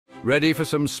Ready for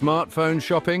some smartphone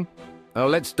shopping? Oh,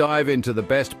 let's dive into the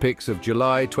best picks of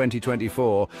July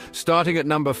 2024. Starting at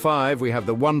number 5, we have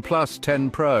the OnePlus 10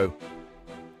 Pro.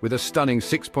 With a stunning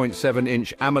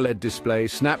 6.7-inch AMOLED display,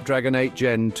 Snapdragon 8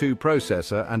 Gen 2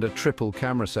 processor and a triple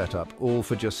camera setup, all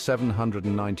for just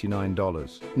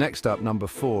 $799. Next up, number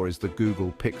 4 is the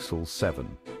Google Pixel 7.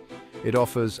 It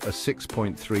offers a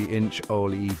 6.3-inch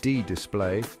OLED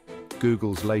display,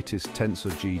 Google's latest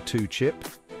Tensor G2 chip,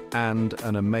 and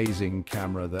an amazing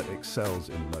camera that excels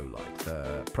in low light,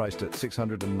 priced at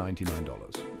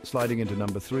 $699. Sliding into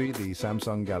number 3, the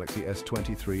Samsung Galaxy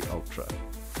S23 Ultra.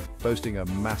 Boasting a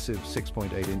massive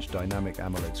 6.8-inch dynamic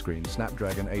AMOLED screen,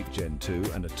 Snapdragon 8 Gen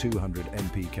 2 and a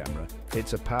 200MP camera,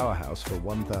 it's a powerhouse for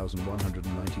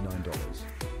 $1,199.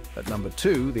 At number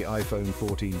 2, the iPhone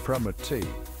 14 Pro T.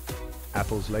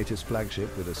 Apple's latest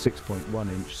flagship with a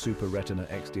 6.1-inch Super Retina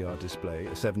XDR display,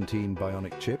 a 17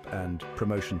 Bionic chip and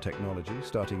promotion technology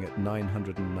starting at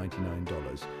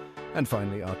 $999. And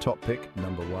finally, our top pick,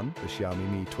 number 1, the Xiaomi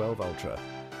Mi 12 Ultra.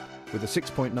 With a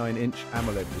 6.9-inch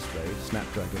AMOLED display,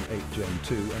 Snapdragon 8 Gen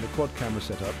 2 and a quad camera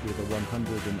setup with a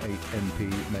 108MP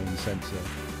main sensor,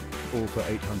 all for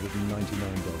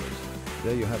 $899.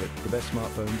 There you have it, the best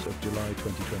smartphones of July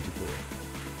 2024.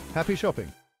 Happy shopping!